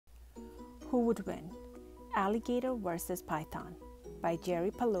Who would win? Alligator versus Python by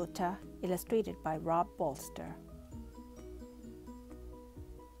Jerry Pallotta, illustrated by Rob Bolster.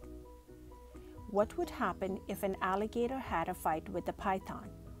 What would happen if an alligator had a fight with a python?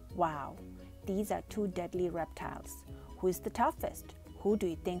 Wow, these are two deadly reptiles. Who is the toughest? Who do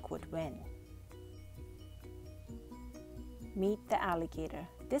you think would win? Meet the alligator.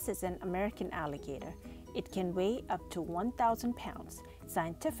 This is an American alligator. It can weigh up to 1,000 pounds.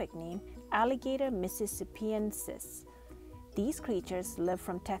 Scientific name, Alligator mississippiensis. These creatures live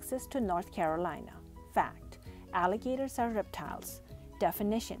from Texas to North Carolina. Fact: alligators are reptiles.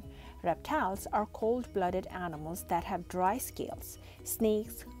 Definition: reptiles are cold-blooded animals that have dry scales.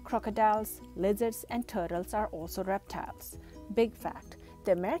 Snakes, crocodiles, lizards, and turtles are also reptiles. Big fact: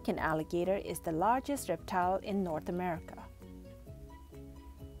 the American alligator is the largest reptile in North America.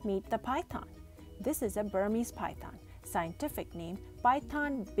 Meet the python. This is a Burmese python. Scientific name,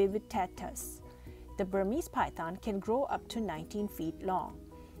 Python vivittatus. The Burmese python can grow up to 19 feet long.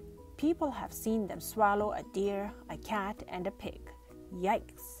 People have seen them swallow a deer, a cat, and a pig.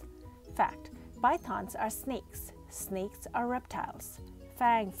 Yikes! Fact: pythons are snakes. Snakes are reptiles.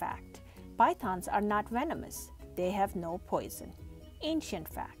 Fang fact: pythons are not venomous. They have no poison. Ancient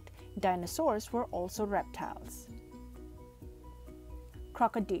fact: dinosaurs were also reptiles.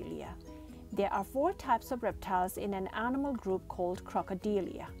 Crocodilia. There are 4 types of reptiles in an animal group called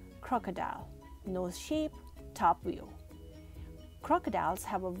Crocodilia. Crocodile: nose shape, top view. Crocodiles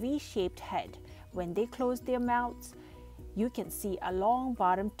have a V-shaped head. When they close their mouths, you can see a long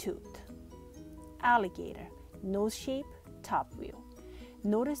bottom tooth. Alligator: nose shape, top view.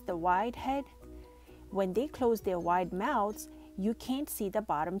 Notice the wide head. When they close their wide mouths, you can't see the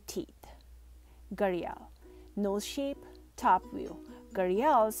bottom teeth. Gharial: nose shape, top view.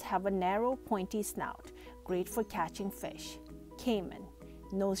 Gharials have a narrow, pointy snout, great for catching fish. Caiman: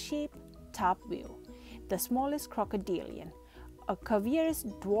 nose shape, top view. The smallest crocodilian. A Cuvier's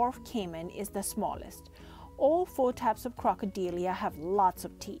dwarf caiman is the smallest. All 4 types of crocodilia have lots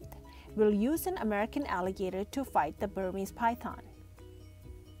of teeth. We'll use an American alligator to fight the Burmese python.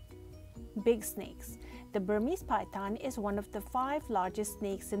 Big snakes. The Burmese python is one of the 5 largest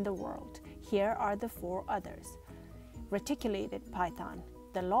snakes in the world. Here are the 4 others. Reticulated python,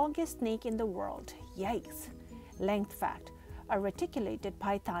 the longest snake in the world. Yikes! Length fact: a reticulated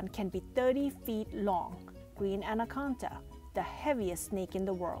python can be 30 feet long. Green anaconda, the heaviest snake in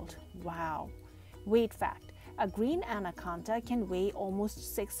the world. Wow! Weight fact: a green anaconda can weigh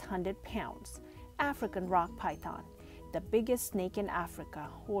almost 600 pounds. African rock python, the biggest snake in Africa.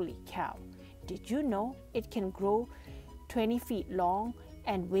 Holy cow! Did you know it can grow 20 feet long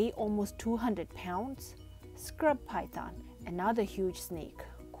and weigh almost 200 pounds? Scrub python, another huge snake.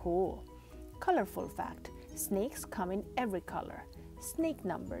 Cool. Colorful fact: snakes come in every color. Snake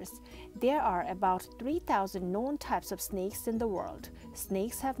numbers. There are about 3,000 known types of snakes in the world.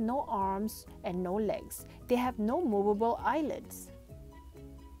 Snakes have no arms and no legs. They have no movable eyelids.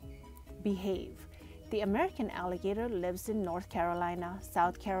 Behave. The American alligator lives in North Carolina,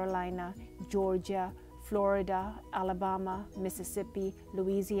 South Carolina, Georgia, Florida, Alabama, Mississippi,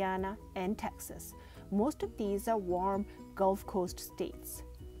 Louisiana, and Texas. Most of these are warm Gulf Coast states.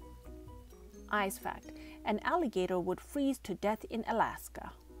 Ice fact: an alligator would freeze to death in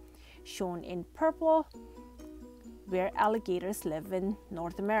Alaska. Shown in purple, where alligators live in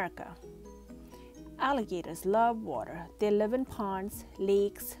North America. Alligators love water. They live in ponds,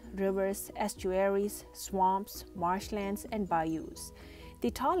 lakes, rivers, estuaries, swamps, marshlands, and bayous.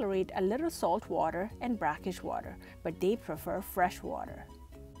 They tolerate a little salt water and brackish water, but they prefer fresh water.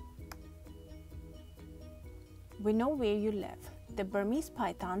 We know where you live. The Burmese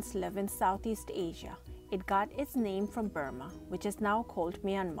pythons live in Southeast Asia. It got its name from Burma, which is now called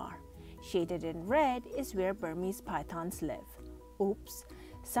Myanmar. Shaded in red is where Burmese pythons live. Oops!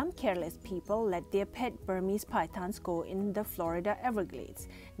 Some careless people let their pet Burmese pythons go in the Florida Everglades.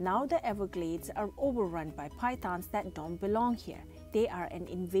 Now the Everglades are overrun by pythons that don't belong here. They are an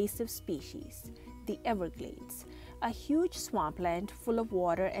invasive species. The Everglades, a huge swampland full of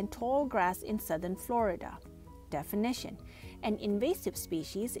water and tall grass in southern Florida. Definition: an invasive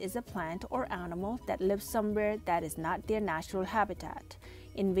species is a plant or animal that lives somewhere that is not their natural habitat.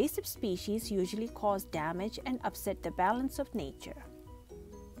 Invasive species usually cause damage and upset the balance of nature.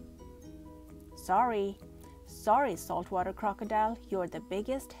 Sorry, saltwater crocodile, you're the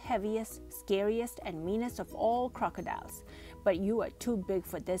biggest, heaviest, scariest, and meanest of all crocodiles. But you are too big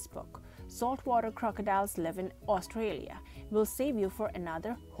for this book. Saltwater crocodiles live in Australia. We'll save you for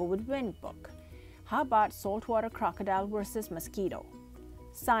another Who Would Win book. How about saltwater crocodile versus mosquito?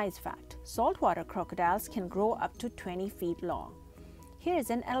 Size fact: saltwater crocodiles can grow up to 20 feet long.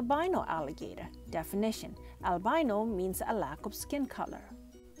 Here's an albino alligator. Definition: albino means a lack of skin color.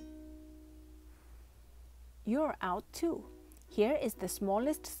 You're out too. Here is the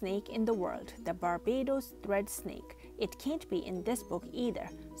smallest snake in the world, the Barbados thread snake. It can't be in this book either.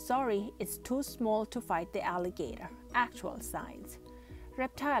 Sorry, it's too small to fight the alligator. Actual size.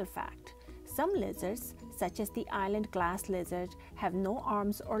 Reptile fact: some lizards, such as the island glass lizard, have no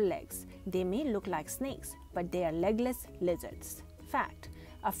arms or legs. They may look like snakes, but they are legless lizards. Fact: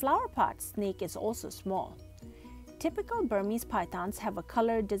 a flowerpot snake is also small. Typical Burmese pythons have a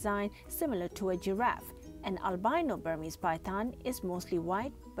color design similar to a giraffe. An albino Burmese python is mostly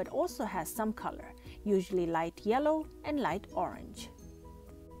white but also has some color, usually light yellow and light orange.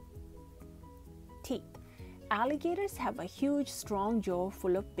 Teeth. Alligators have a huge, strong jaw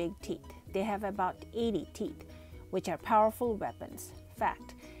full of big teeth. They have about 80 teeth, which are powerful weapons.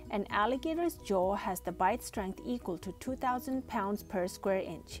 Fact: an alligator's jaw has the bite strength equal to 2,000 pounds per square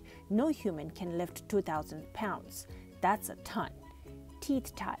inch. No human can lift 2,000 pounds. That's a ton.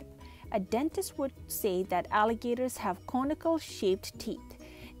 Teeth type. A dentist would say that alligators have conical shaped teeth.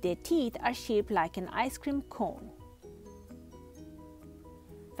 Their teeth are shaped like an ice cream cone.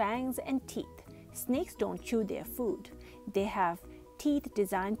 Fangs and teeth. Snakes don't chew their food. They have teeth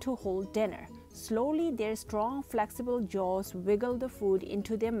designed to hold dinner. Slowly, their strong, flexible jaws wiggle the food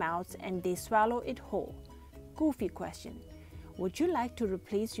into their mouths and they swallow it whole. Goofy question: would you like to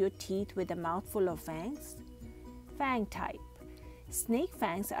replace your teeth with a mouthful of fangs? Fang type. Snake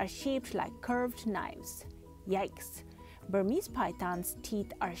fangs are shaped like curved knives. Yikes! Burmese python's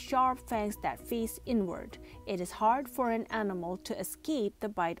teeth are sharp fangs that face inward. It is hard for an animal to escape the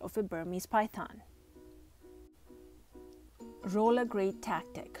bite of a Burmese python. Roller grade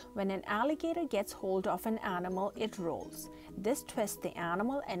tactic. When an alligator gets hold of an animal, it rolls. This twists the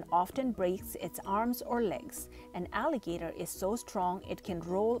animal and often breaks its arms or legs. An alligator is so strong it can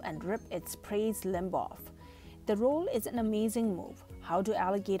roll and rip its prey's limb off. The roll is an amazing move. How do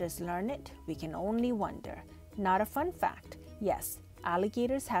alligators learn it? We can only wonder. Not a fun fact. Yes,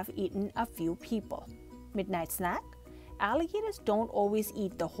 alligators have eaten a few people. Midnight snack? Alligators don't always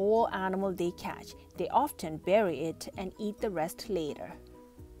eat the whole animal they catch. They often bury it and eat the rest later.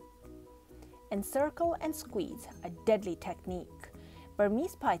 Encircle and squeeze, a deadly technique.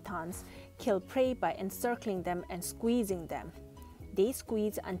 Burmese pythons kill prey by encircling them and squeezing them. They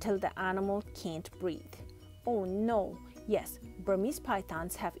squeeze until the animal can't breathe. Oh no! Yes, Burmese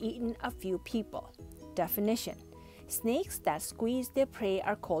pythons have eaten a few people. Definition: snakes that squeeze their prey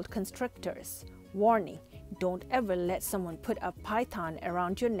are called constrictors. Warning: don't ever let someone put a python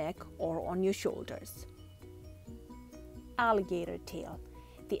around your neck or on your shoulders. Alligator tail.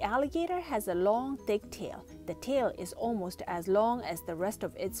 The alligator has a long, thick tail. The tail is almost as long as the rest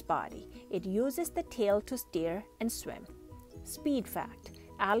of its body. It uses the tail to steer and swim. Speed fact: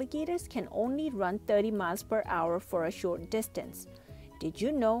 alligators can only run 30 miles per hour for a short distance. Did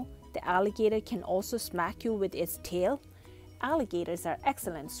you know the alligator can also smack you with its tail? Alligators are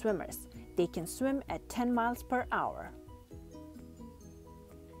excellent swimmers. They can swim at 10 miles per hour.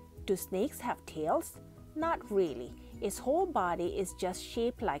 Do snakes have tails? Not really. Its whole body is just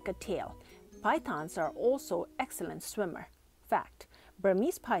shaped like a tail. Pythons are also excellent swimmers. Fact: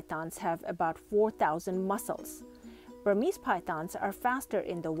 Burmese pythons have about 4,000 muscles. Burmese pythons are faster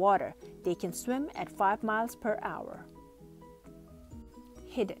in the water. They can swim at 5 miles per hour.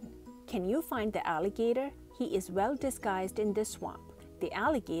 Hidden. Can you find the alligator? He is well disguised in this swamp. The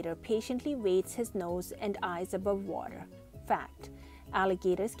alligator patiently waits his nose and eyes above water. Fact: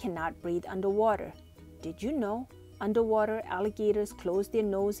 alligators cannot breathe underwater. Did you know underwater alligators close their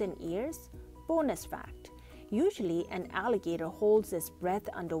nose and ears? Bonus fact: usually an alligator holds its breath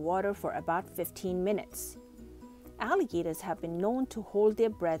underwater for about 15 minutes. Alligators have been known to hold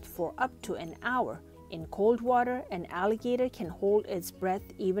their breath for up to an hour. In cold water, an alligator can hold its breath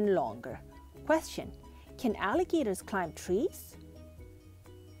even longer. Question: can alligators climb trees?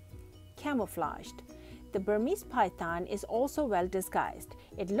 Camouflaged. The Burmese python is also well disguised.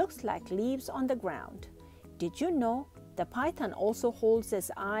 It looks like leaves on the ground. Did you know the python also holds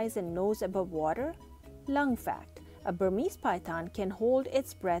its eyes and nose above water? Lung fact: a Burmese python can hold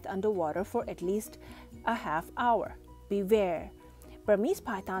its breath underwater for at least a half hour. Beware! Burmese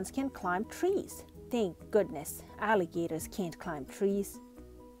pythons can climb trees. Thank goodness alligators can't climb trees.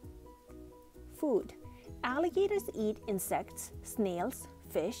 Food. Alligators eat insects, snails,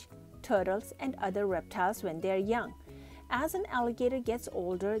 fish, turtles, and other reptiles when they are young. As an alligator gets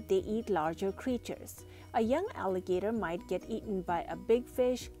older, they eat larger creatures. A young alligator might get eaten by a big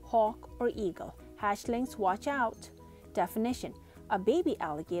fish, hawk, or eagle. Hatchlings, watch out! Definition: a baby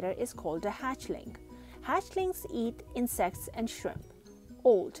alligator is called a hatchling. Hatchlings eat insects and shrimp.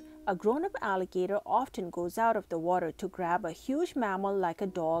 Old. A grown-up alligator often goes out of the water to grab a huge mammal like a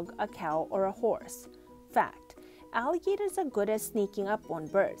dog, a cow, or a horse. Fact. Alligators are good at sneaking up on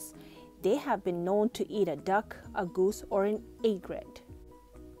birds. They have been known to eat a duck, a goose, or an egret.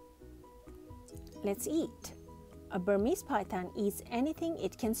 Let's eat. A Burmese python eats anything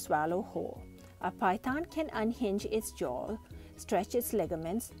it can swallow whole. A python can unhinge its jaw, stretch its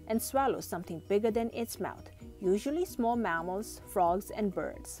ligaments, and swallow something bigger than its mouth, usually small mammals, frogs, and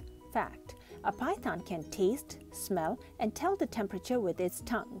birds. Fact. A python can taste, smell, and tell the temperature with its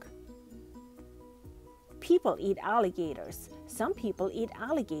tongue. People eat alligators. Some people eat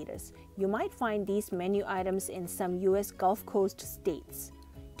alligators. You might find these menu items in some U.S. Gulf Coast states.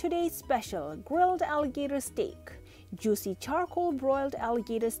 Today's special, grilled alligator steak. Juicy charcoal broiled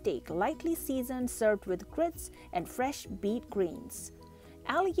alligator steak, lightly seasoned, served with grits and fresh beet greens.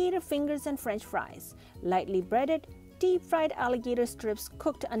 Alligator fingers and French fries. Lightly breaded, deep-fried alligator strips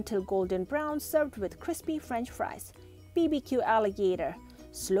cooked until golden brown, served with crispy French fries. BBQ alligator.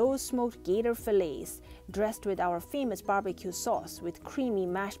 Slow-smoked gator fillets, dressed with our famous barbecue sauce with creamy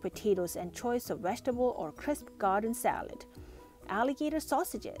mashed potatoes and choice of vegetable or crisp garden salad. Alligator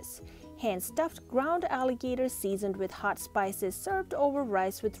sausages, hand-stuffed ground alligator seasoned with hot spices served over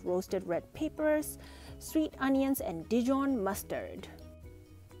rice with roasted red peppers, sweet onions, and Dijon mustard.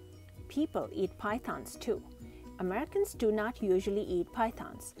 People eat pythons too. Americans do not usually eat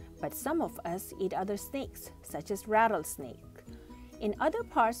pythons, but some of us eat other snakes, such as rattlesnake. In other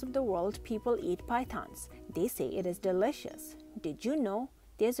parts of the world, people eat pythons. They say it is delicious. Did you know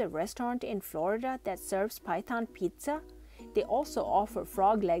there's a restaurant in Florida that serves python pizza? They also offer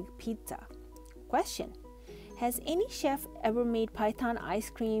frog leg pizza. Question. Has any chef ever made python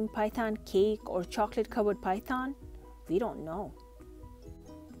ice cream, python cake, or chocolate-covered python? We don't know.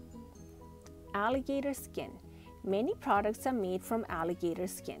 Alligator skin. Many products are made from alligator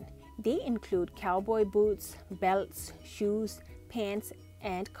skin. They include cowboy boots, belts, shoes, pants,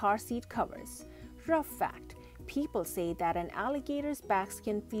 and car seat covers. Rough fact. People say that an alligator's back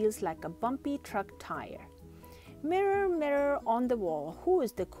skin feels like a bumpy truck tire. Mirror, mirror on the wall, who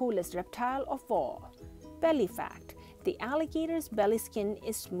is the coolest reptile of all? Belly fact. The alligator's belly skin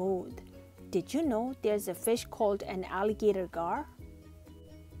is smooth. Did you know there's a fish called an alligator gar?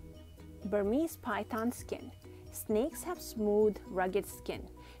 Burmese python skin. Snakes have smooth, rugged skin.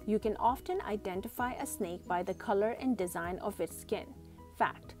 You can often identify a snake by the color and design of its skin.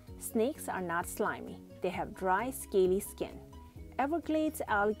 Fact. Snakes are not slimy. They have dry, scaly skin. Everglades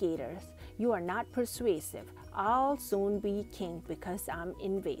alligators, you are not persuasive. I'll soon be king because I'm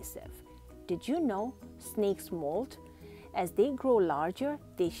invasive. Did you know snakes molt? As they grow larger,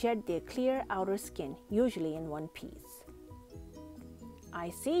 they shed their clear outer skin, usually in one piece. I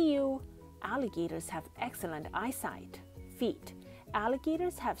see you. Alligators have excellent eyesight. Feet.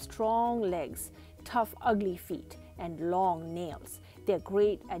 Alligators have strong legs, tough, ugly feet, and long nails. They're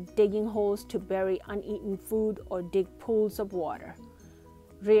great at digging holes to bury uneaten food or dig pools of water.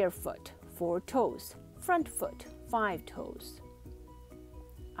 Rear foot, 4 toes. Front foot, 5 toes.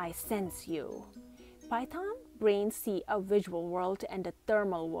 I sense you. Python brains see a visual world and a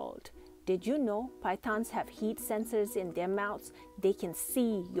thermal world. Did you know pythons have heat sensors in their mouths? They can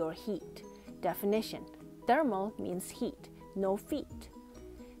see your heat. Definition. Thermal means heat, no feet.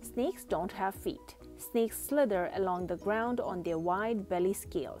 Snakes don't have feet. Snakes slither along the ground on their wide belly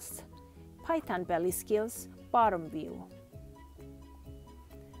scales. Python belly scales, bottom view.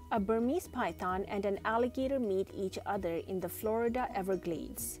 A Burmese python and an alligator meet each other in the Florida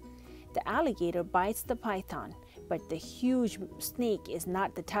Everglades. The alligator bites the python, but the huge snake is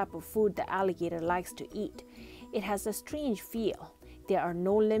not the type of food the alligator likes to eat. It has a strange feel. There are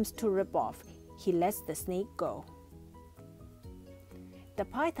no limbs to rip off. He lets the snake go. The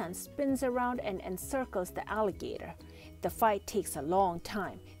python spins around and encircles the alligator. The fight takes a long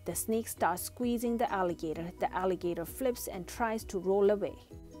time. The snake starts squeezing the alligator. The alligator flips and tries to roll away.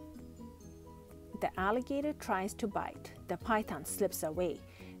 The alligator tries to bite. The python slips away.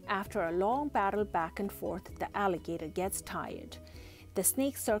 After a long battle back and forth, the alligator gets tired. The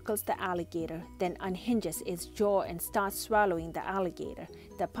snake circles the alligator, then unhinges its jaw and starts swallowing the alligator.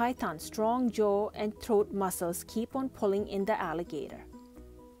 The python's strong jaw and throat muscles keep on pulling in the alligator.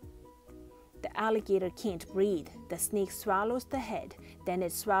 The alligator can't breathe. The snake swallows the head, then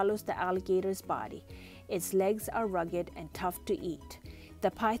it swallows the alligator's body. Its legs are rugged and tough to eat.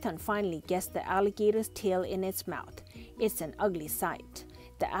 The python finally gets the alligator's tail in its mouth. It's an ugly sight.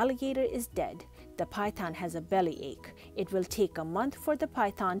 The alligator is dead. The python has a bellyache. It will take a month for the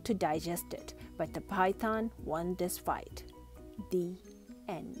python to digest it, but the python won this fight. The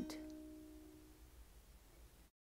end.